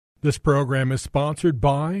This program is sponsored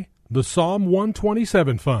by the Psalm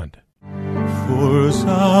 127 Fund. For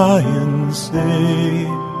Zion's sake,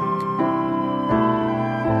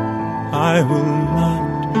 I will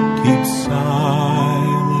not keep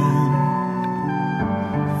silent.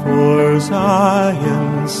 For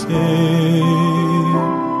Zion's sake,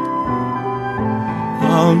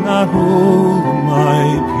 I'll not hold my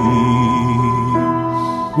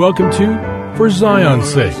peace. Welcome to For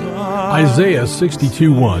Zion's Sake. Isaiah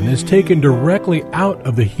 62:1 is taken directly out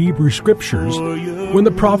of the Hebrew Scriptures when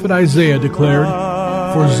the prophet Isaiah declared,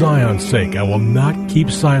 "For Zion's sake I will not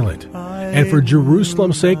keep silent, and for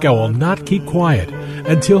Jerusalem's sake I will not keep quiet,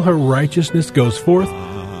 until her righteousness goes forth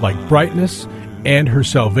like brightness, and her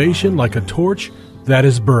salvation like a torch that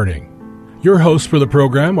is burning." Your hosts for the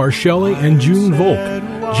program are Shelley and June Volk,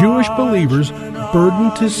 Jewish believers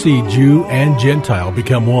burdened to see Jew and Gentile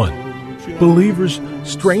become one. Believers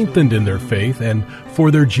strengthened in their faith and for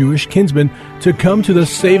their Jewish kinsmen to come to the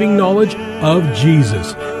saving knowledge of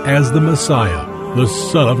Jesus as the Messiah, the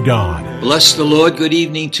Son of God. Bless the Lord. Good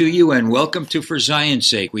evening to you and welcome to For Zion's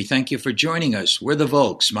Sake. We thank you for joining us. We're the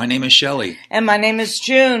Volks. My name is Shelley. And my name is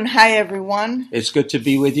June. Hi, everyone. It's good to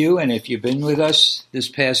be with you. And if you've been with us this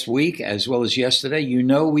past week as well as yesterday, you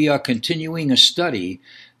know we are continuing a study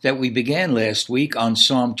that we began last week on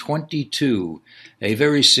Psalm 22, a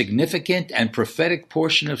very significant and prophetic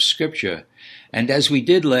portion of Scripture. And as we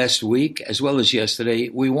did last week, as well as yesterday,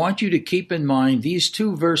 we want you to keep in mind these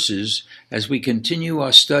two verses as we continue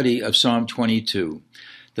our study of Psalm 22.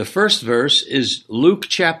 The first verse is Luke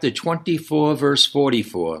chapter 24, verse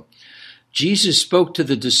 44. Jesus spoke to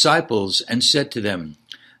the disciples and said to them,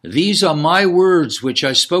 "These are my words which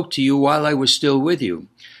I spoke to you while I was still with you,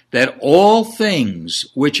 that all things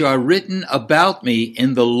which are written about me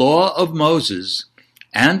in the law of Moses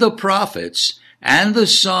and the prophets and the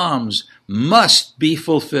Psalms must be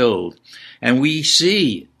fulfilled." And we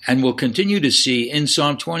see and will continue to see in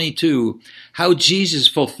Psalm 22 how Jesus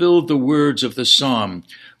fulfilled the words of the Psalm,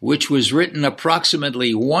 which was written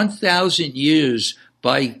approximately 1,000 years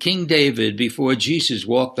by King David before Jesus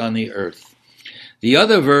walked on the earth. The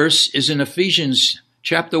other verse is in Ephesians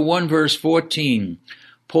chapter 1, verse 14.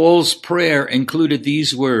 Paul's prayer included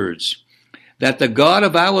these words, "That the God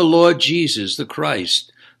of our Lord Jesus the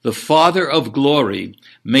Christ, the Father of glory,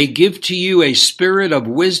 may give to you a spirit of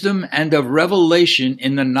wisdom and of revelation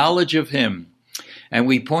in the knowledge of him." And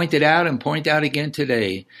we pointed out and point out again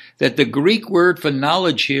today that the Greek word for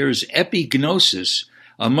knowledge here is epignosis,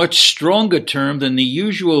 a much stronger term than the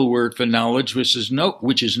usual word for knowledge, which is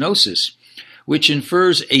gnosis, which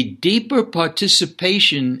infers a deeper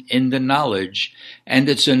participation in the knowledge, and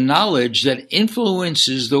it's a knowledge that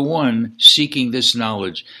influences the one seeking this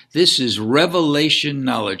knowledge. This is revelation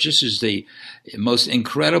knowledge. This is the most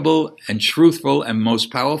incredible and truthful and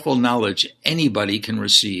most powerful knowledge anybody can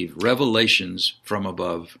receive, revelations from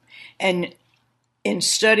above. And in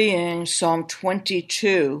studying Psalm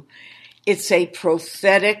 22, it's a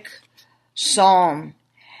prophetic psalm,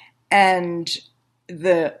 and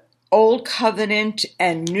the Old Covenant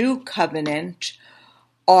and New Covenant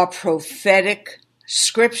are prophetic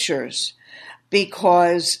scriptures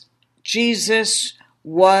because Jesus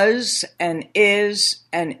was and is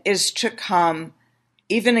to come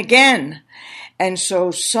even again. And so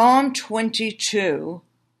Psalm 22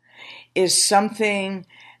 is something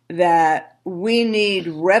that we need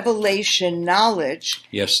revelation knowledge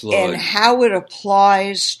Yes, Lord. in how it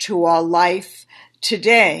applies to our life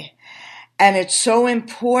today. And it's so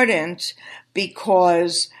important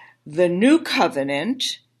because the New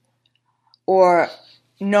Covenant, or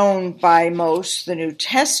known by most, the New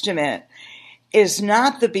Testament, is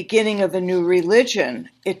not the beginning of a new religion.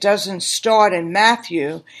 It doesn't start in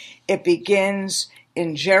Matthew. It begins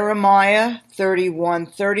in Jeremiah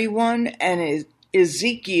 31:31 and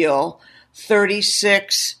Ezekiel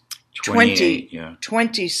 36:20.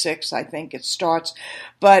 26, I think it starts.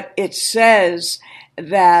 But it says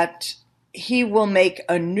that he will make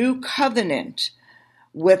a new covenant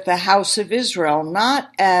with the house of Israel, not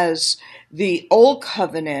as the old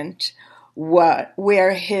covenant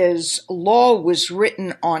where his law was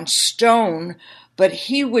written on stone, but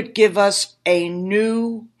he would give us a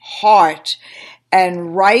new heart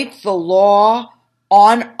and write the law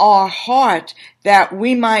on our heart that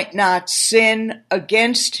we might not sin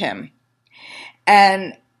against him.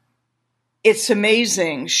 And it's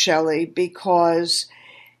amazing, Shelley, because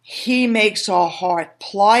he makes our heart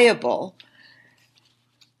pliable,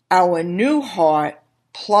 our new heart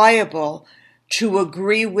pliable to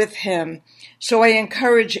agree with him. So I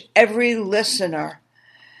encourage every listener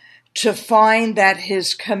to find that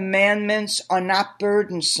his commandments are not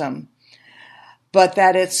burdensome, but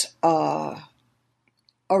that it's a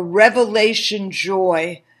revelation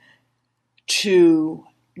joy to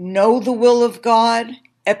know the will of God,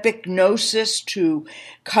 epignosis, to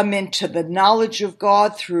come into the knowledge of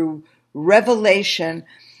God through revelation,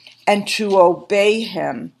 and to obey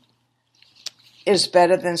him is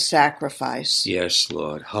better than sacrifice. Yes,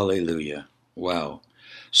 Lord. Hallelujah. Wow.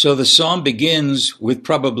 So the psalm begins with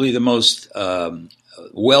probably the most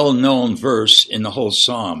well-known verse in the whole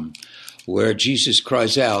psalm, where Jesus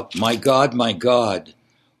cries out, my God,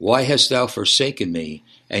 why hast thou forsaken me?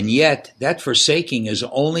 And yet that forsaking is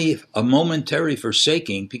only a momentary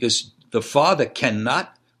forsaking, because the Father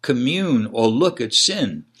cannot commune or look at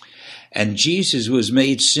sin. And Jesus was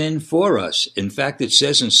made sin for us. In fact, it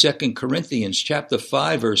says in 2 Corinthians chapter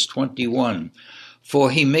 5, verse 21,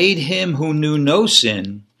 for he made him who knew no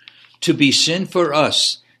sin to be sin for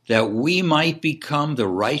us, that we might become the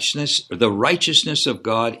righteousness of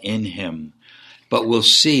God in him. But we'll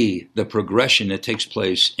see the progression that takes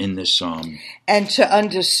place in this psalm. And to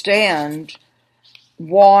understand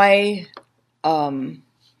why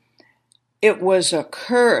it was a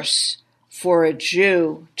curse for a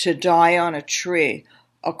Jew to die on a tree,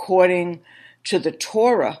 according to the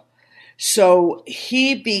Torah. So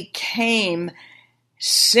he became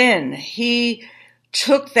sin. He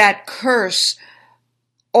took that curse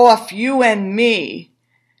off you and me,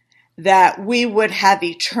 that we would have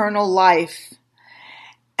eternal life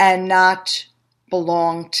and not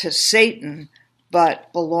belong to Satan,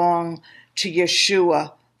 but belong to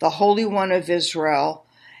Yeshua, the Holy One of Israel,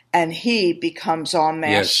 and he becomes our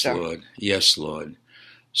master. Yes, Lord. Yes, Lord.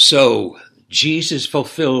 So Jesus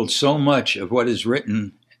fulfilled so much of what is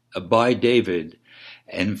written by David.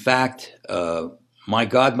 In fact, my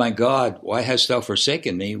God, why hast thou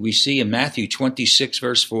forsaken me? We see in Matthew 27,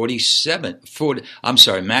 verse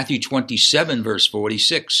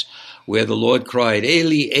 46, where the Lord cried,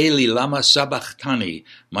 Eli, Eli, lama sabachthani?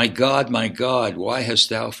 My God, why hast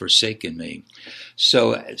thou forsaken me?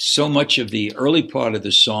 So much of the early part of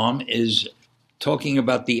the psalm is talking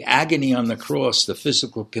about the agony on the cross, the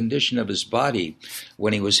physical condition of his body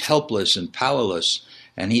when he was helpless and powerless.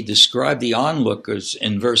 And he described the onlookers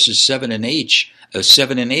in verses 7 and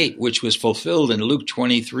 8, which was fulfilled in Luke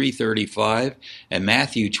 23:35 and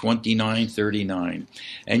Matthew 29:39.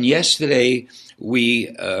 And yesterday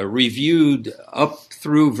we reviewed up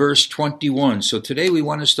through verse 21. So today we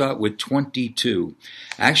want to start with 22.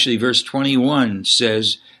 Actually, verse 21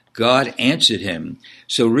 says, God answered him.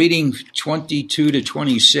 So reading 22 to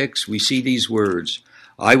 26, we see these words.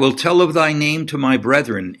 I will tell of thy name to my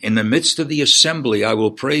brethren. In the midst of the assembly I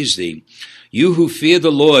will praise thee. You who fear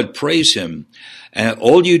the Lord, praise him. And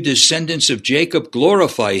all you descendants of Jacob,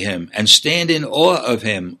 glorify him, and stand in awe of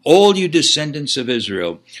him, all you descendants of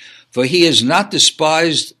Israel. For he has not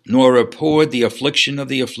despised nor abhorred the affliction of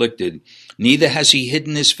the afflicted, neither has he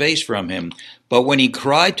hidden his face from him. But when he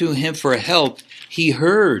cried to him for help, he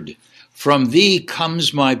heard. From thee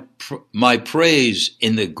comes my praise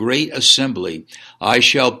in the great assembly. I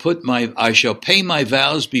shall pay my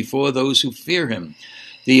vows before those who fear him.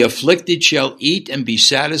 The afflicted shall eat and be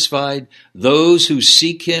satisfied. Those who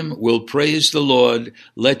seek him will praise the Lord.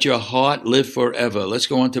 Let your heart live forever. Let's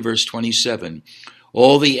go on to verse 27.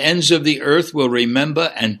 All the ends of the earth will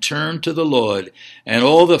remember and turn to the Lord, and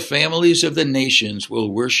all the families of the nations will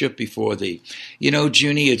worship before thee. You know,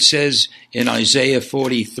 Junie, it says in Isaiah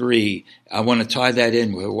 43, I want to tie that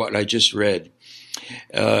in with what I just read.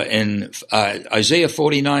 In Isaiah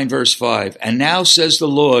 49, verse 5, and now says the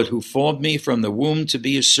Lord, who formed me from the womb to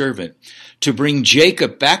be his servant, to bring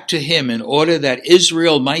Jacob back to him in order that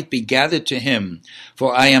Israel might be gathered to him.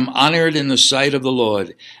 For I am honored in the sight of the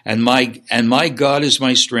Lord, and my God is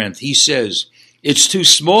my strength. He says, it's too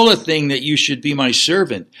small a thing that you should be my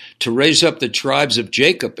servant, to raise up the tribes of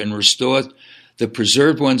Jacob and restore the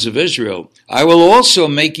preserved ones of Israel. I will also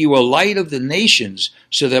make you a light of the nations,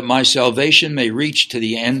 so that my salvation may reach to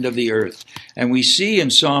the end of the earth. And we see in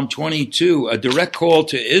Psalm 22 a direct call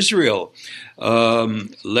to Israel.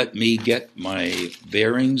 Let me get my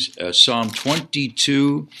bearings. Psalm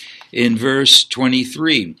 22 in verse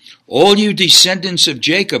 23. All you descendants of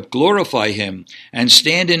Jacob, glorify him and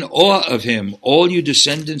stand in awe of him, all you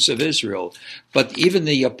descendants of Israel. But even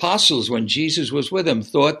the apostles, when Jesus was with them,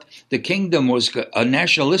 thought the kingdom was a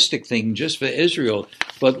nationalistic thing just for Israel.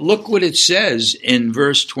 But look what it says in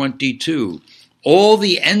verse 22. All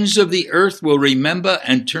the ends of the earth will remember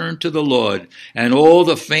and turn to the Lord, and all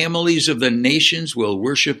the families of the nations will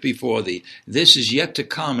worship before thee. This is yet to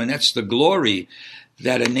come, and that's the glory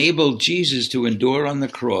that enabled Jesus to endure on the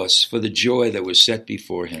cross for the joy that was set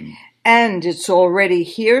before him. And it's already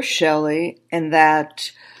here, Shelley, in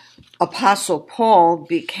that Apostle Paul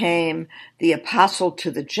became the apostle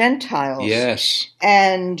to the Gentiles. Yes.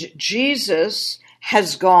 And Jesus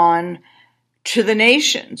has gone to the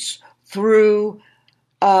nations through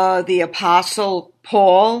the apostle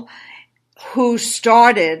Paul, who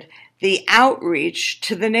started the outreach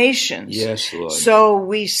to the nations. Yes, Lord. So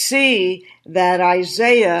we see that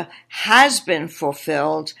Isaiah has been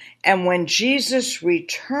fulfilled, and when Jesus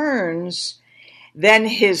returns, then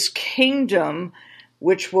his kingdom,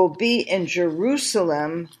 which will be in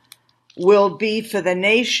Jerusalem, will be for the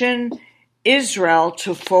nation Israel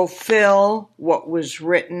to fulfill what was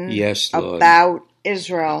written about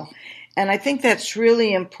Israel. And I think that's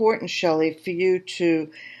really important, Shelley, for you to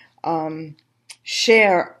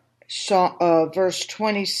share verse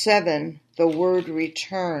 27, the word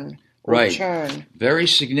return. Right. Return. Very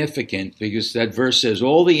significant, because that verse says,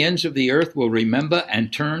 all the ends of the earth will remember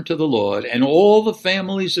and turn to the Lord, and all the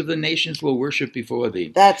families of the nations will worship before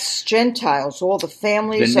thee. That's Gentiles. All the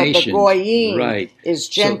families of the Goyim is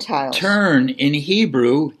Gentiles. So, turn in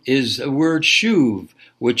Hebrew is the word shuv,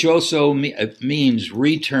 which also means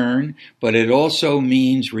return, but it also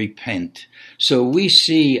means repent. So we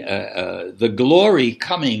see the glory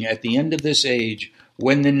coming at the end of this age,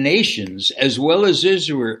 when the nations, as well as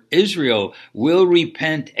Israel, will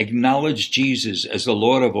repent, acknowledge Jesus as the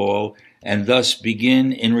Lord of all, and thus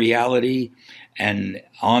begin in reality and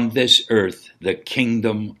on this earth the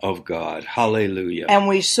kingdom of God. Hallelujah. And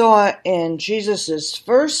we saw in Jesus'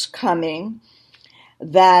 first coming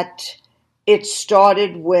that it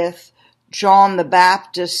started with John the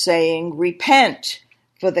Baptist saying, repent,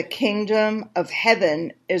 for the kingdom of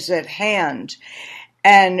heaven is at hand.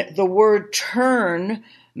 And the word turn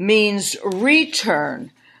means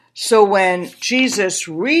return. So when Jesus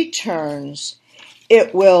returns,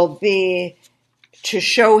 it will be to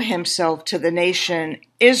show himself to the nation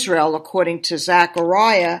Israel, according to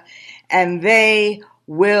Zechariah, and they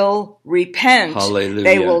will repent. Hallelujah.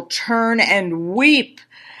 They will turn and weep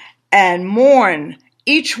and mourn,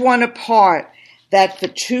 each one apart, that for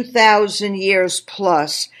 2,000 years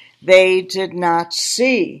plus they did not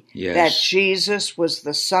see that Jesus was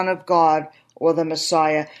the Son of God or the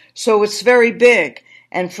Messiah. So it's very big.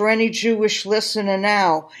 And for any Jewish listener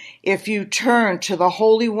now, if you turn to the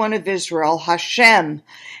Holy One of Israel, Hashem,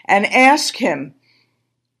 and ask him,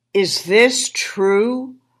 is this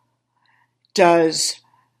true? Does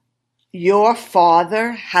your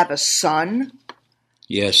father have a son?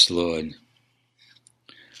 Yes, Lord.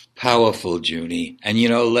 Powerful, Junie. And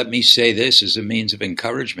let me say this as a means of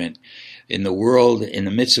encouragement. In the world, in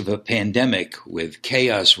the midst of a pandemic, with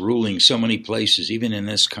chaos ruling so many places, even in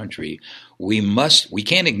this country, we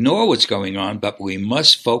can't ignore what's going on, but we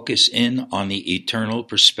must focus in on the eternal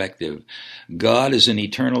perspective. God is an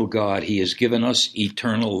eternal God. He has given us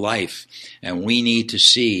eternal life. And we need to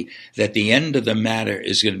see that the end of the matter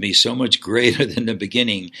is going to be so much greater than the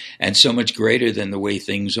beginning, and so much greater than the way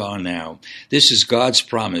things are now. This is God's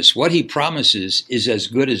promise. What he promises is as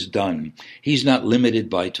good as done. He's not limited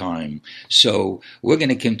by time. So we're going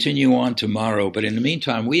to continue on tomorrow. But in the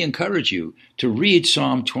meantime, we encourage you to read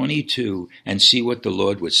Psalm 22 and see what the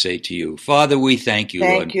Lord would say to you. Father, we thank you,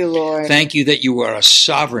 Lord. Thank you, Lord. Thank you that you are a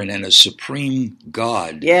sovereign and a supreme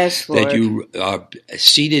God. Yes, Lord. That you are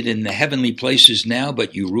seated in the heavenly places now,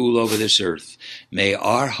 but you rule over this earth. May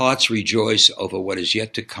our hearts rejoice over what is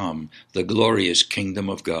yet to come, the glorious kingdom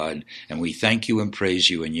of God. And we thank you and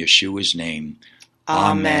praise you in Yeshua's name.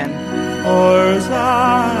 Amen. For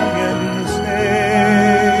Zion's sake.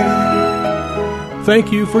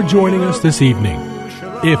 Thank you for joining us this evening.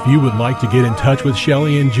 If you would like to get in touch with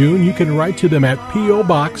Shelley and June, you can write to them at P.O.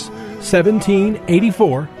 Box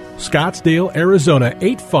 1784, Scottsdale, Arizona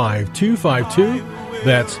 85252.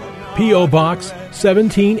 That's P.O. Box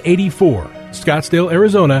 1784, Scottsdale,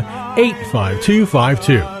 Arizona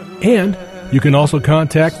 85252. And you can also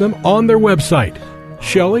contact them on their website,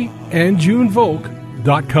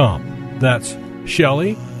 ShelleyandJuneVolk.com. That's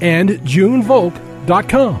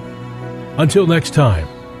ShelleyandJuneVolk.com. Until next time,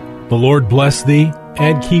 the Lord bless thee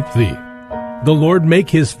and keep thee. The Lord make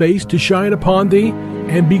his face to shine upon thee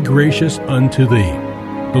and be gracious unto thee.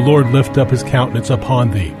 The Lord lift up his countenance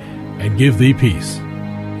upon thee and give thee peace.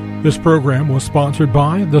 This program was sponsored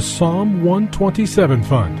by the Psalm 127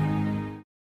 Fund.